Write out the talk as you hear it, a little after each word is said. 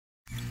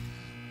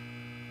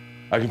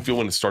I can feel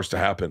when it starts to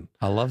happen.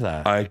 I love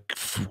that. I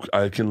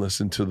can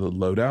listen to the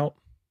Loadout,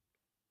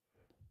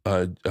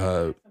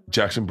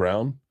 Jackson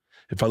Brown.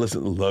 If I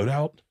listen to the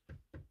Loadout,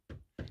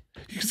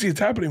 you can see it's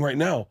happening right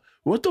now.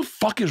 What the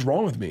fuck is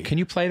wrong with me? Can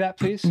you play that,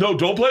 please? No,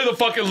 don't play the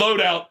fucking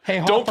Loadout. Hey,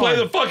 Hawthorne. Don't play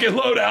the fucking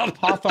Loadout.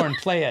 Hawthorne,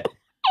 play it.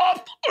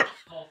 Hawthorne.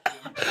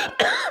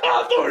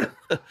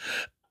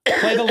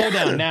 Play the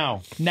Lowdown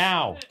now.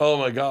 Now. Oh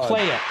my God.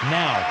 Play it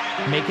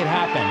now. Make it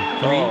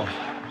happen.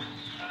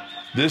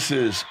 This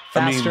is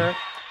faster.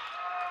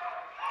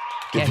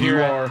 If you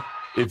are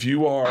a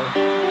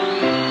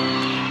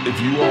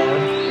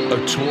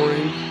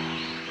touring,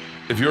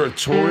 if you're a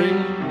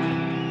touring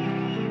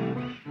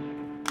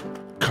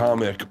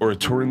comic or a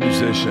touring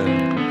musician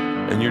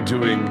and you're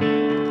doing,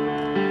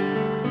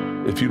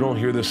 if you don't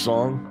hear this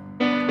song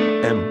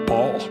and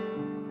bawl.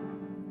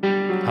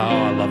 Oh,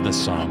 I love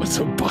this song. It's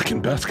the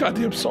fucking best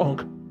goddamn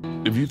song.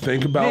 If you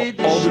think about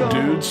all the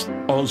dudes,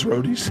 all those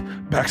roadies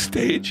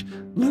backstage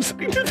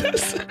listening to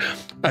this,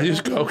 I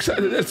just go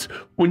excited. That's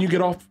when you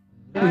get off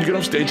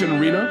stage in an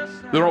arena,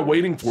 they're all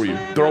waiting for you.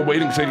 They're all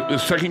waiting. The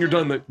second you're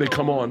done, they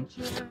come on,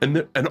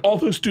 and all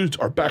those dudes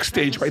are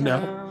backstage right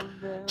now,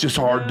 just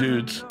hard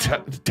dudes,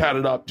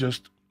 tatted up.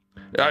 Just,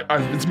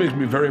 it's making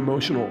me very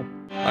emotional.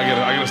 I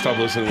gotta stop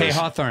listening. To Hey this.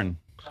 Hawthorne,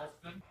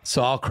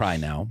 so I'll cry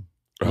now.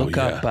 Look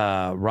up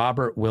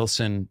Robert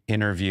Wilson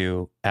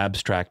interview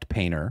abstract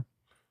painter.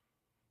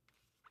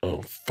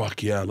 Oh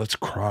fuck yeah, let's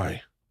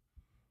cry.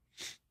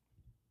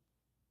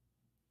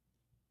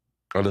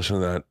 I listened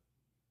to that.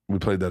 We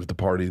played that at the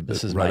party.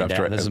 This is my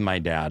dad. This is my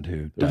dad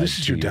who died this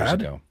is your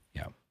dad? ago.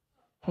 Yeah.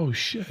 Oh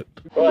shit.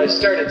 Well, I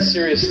started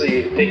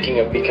seriously thinking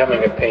of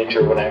becoming a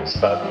painter when I was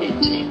about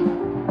 18.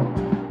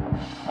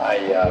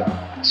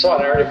 I saw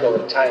an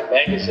article in Time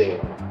magazine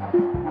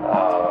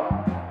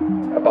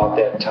about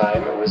that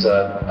time. It was,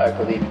 I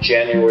believe,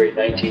 January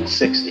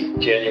 1960,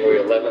 January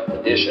 11th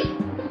edition.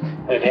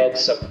 And it had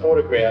some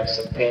photographs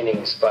and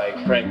paintings by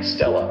Frank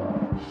Stella,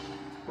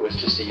 who was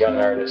just a young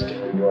artist in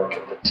New York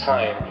at the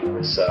time. He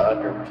was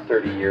under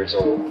 30 years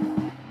old.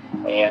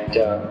 And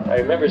I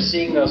remember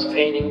seeing those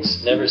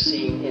paintings, never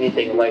seeing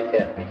anything like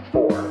that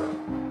before.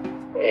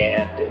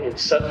 And it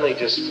suddenly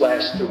just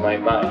flashed through my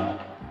mind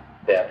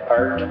that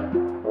art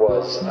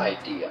was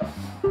idea.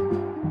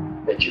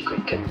 That you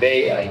could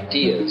convey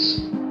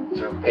ideas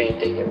through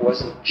painting. It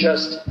wasn't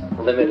just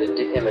limited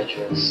to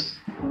images.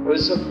 It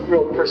was a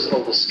real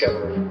personal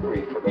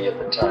discovery for me at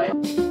the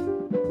time.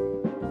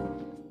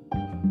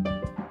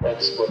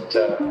 That's what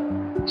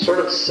sort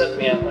of set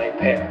me on my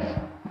path.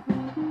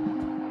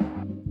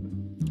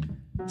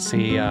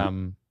 See,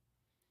 I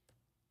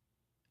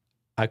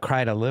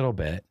cried a little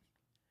bit.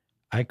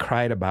 I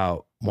cried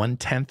about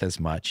 1/10 as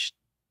much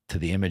to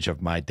the image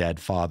of my dead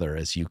father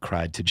as you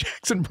cried to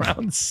Jackson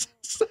Brown's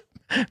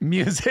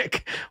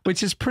music,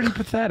 which is pretty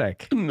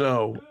pathetic.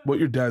 No, what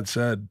your dad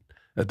said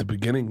at the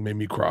beginning made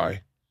me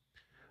cry.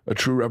 A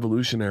true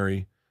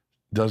revolutionary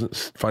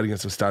doesn't fight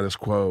against the status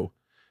quo.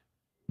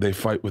 They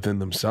fight within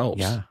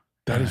themselves. Yeah.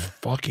 That is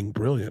fucking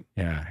brilliant.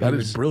 Yeah. That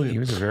is brilliant. He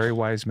was a very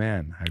wise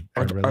man.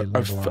 I really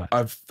love a lot.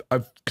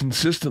 I've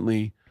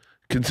consistently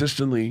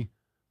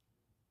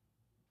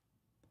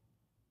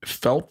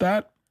felt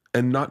that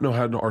and not know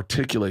how to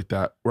articulate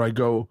that, where I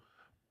go,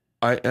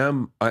 I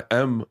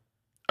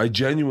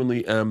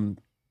genuinely am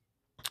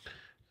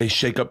a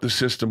shake up the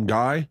system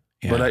guy,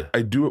 but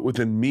I do it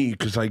within me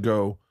because I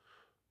go,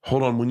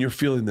 hold on, when you're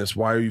feeling this,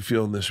 why are you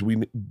feeling this?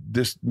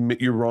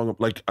 You're wrong.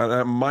 Like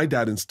my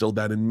dad instilled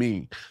that in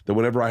me, that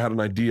whenever I had an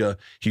idea,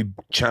 he'd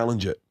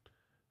challenge it.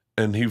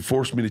 And he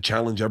forced me to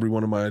challenge every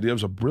one of my ideas. It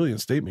was a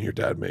brilliant statement your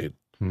dad made.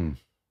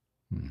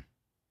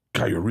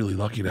 God, you're really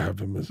lucky to have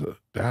him as a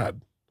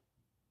dad.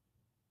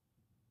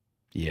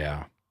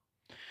 Yeah.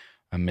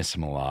 I miss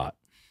him a lot.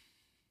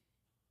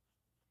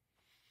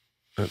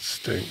 That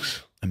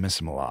stinks. I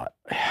miss him a lot.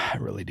 I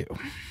really do.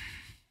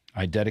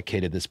 I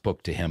dedicated this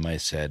book to him. I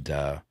said,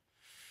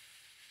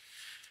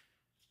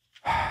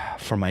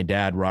 for my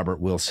dad, Robert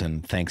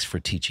Wilson, thanks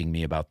for teaching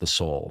me about the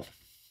soul.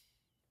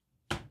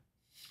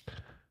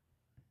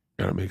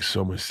 God, it makes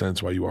so much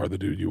sense why you are the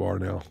dude you are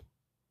now.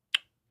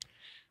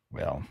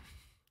 Well,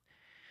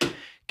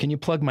 can you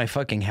plug my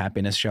fucking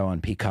happiness show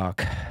on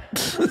Peacock?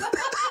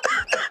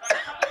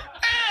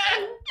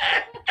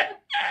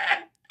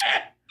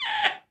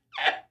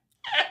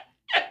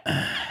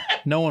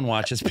 No one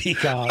watches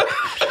Peacock.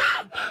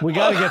 We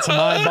got to get some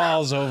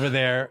eyeballs over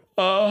there.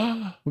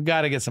 We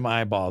got to get some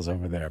eyeballs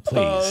over there,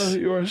 please.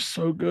 You are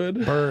so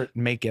good. Bert,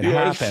 make it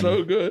happen. happen. You are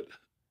so good.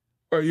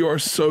 You are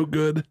so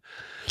good.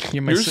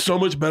 You're so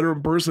much better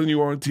in person than you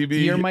are on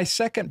TV. You're my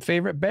second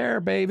favorite bear,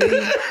 baby.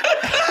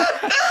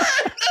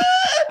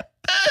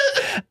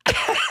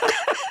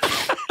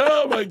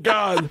 Oh, my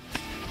God.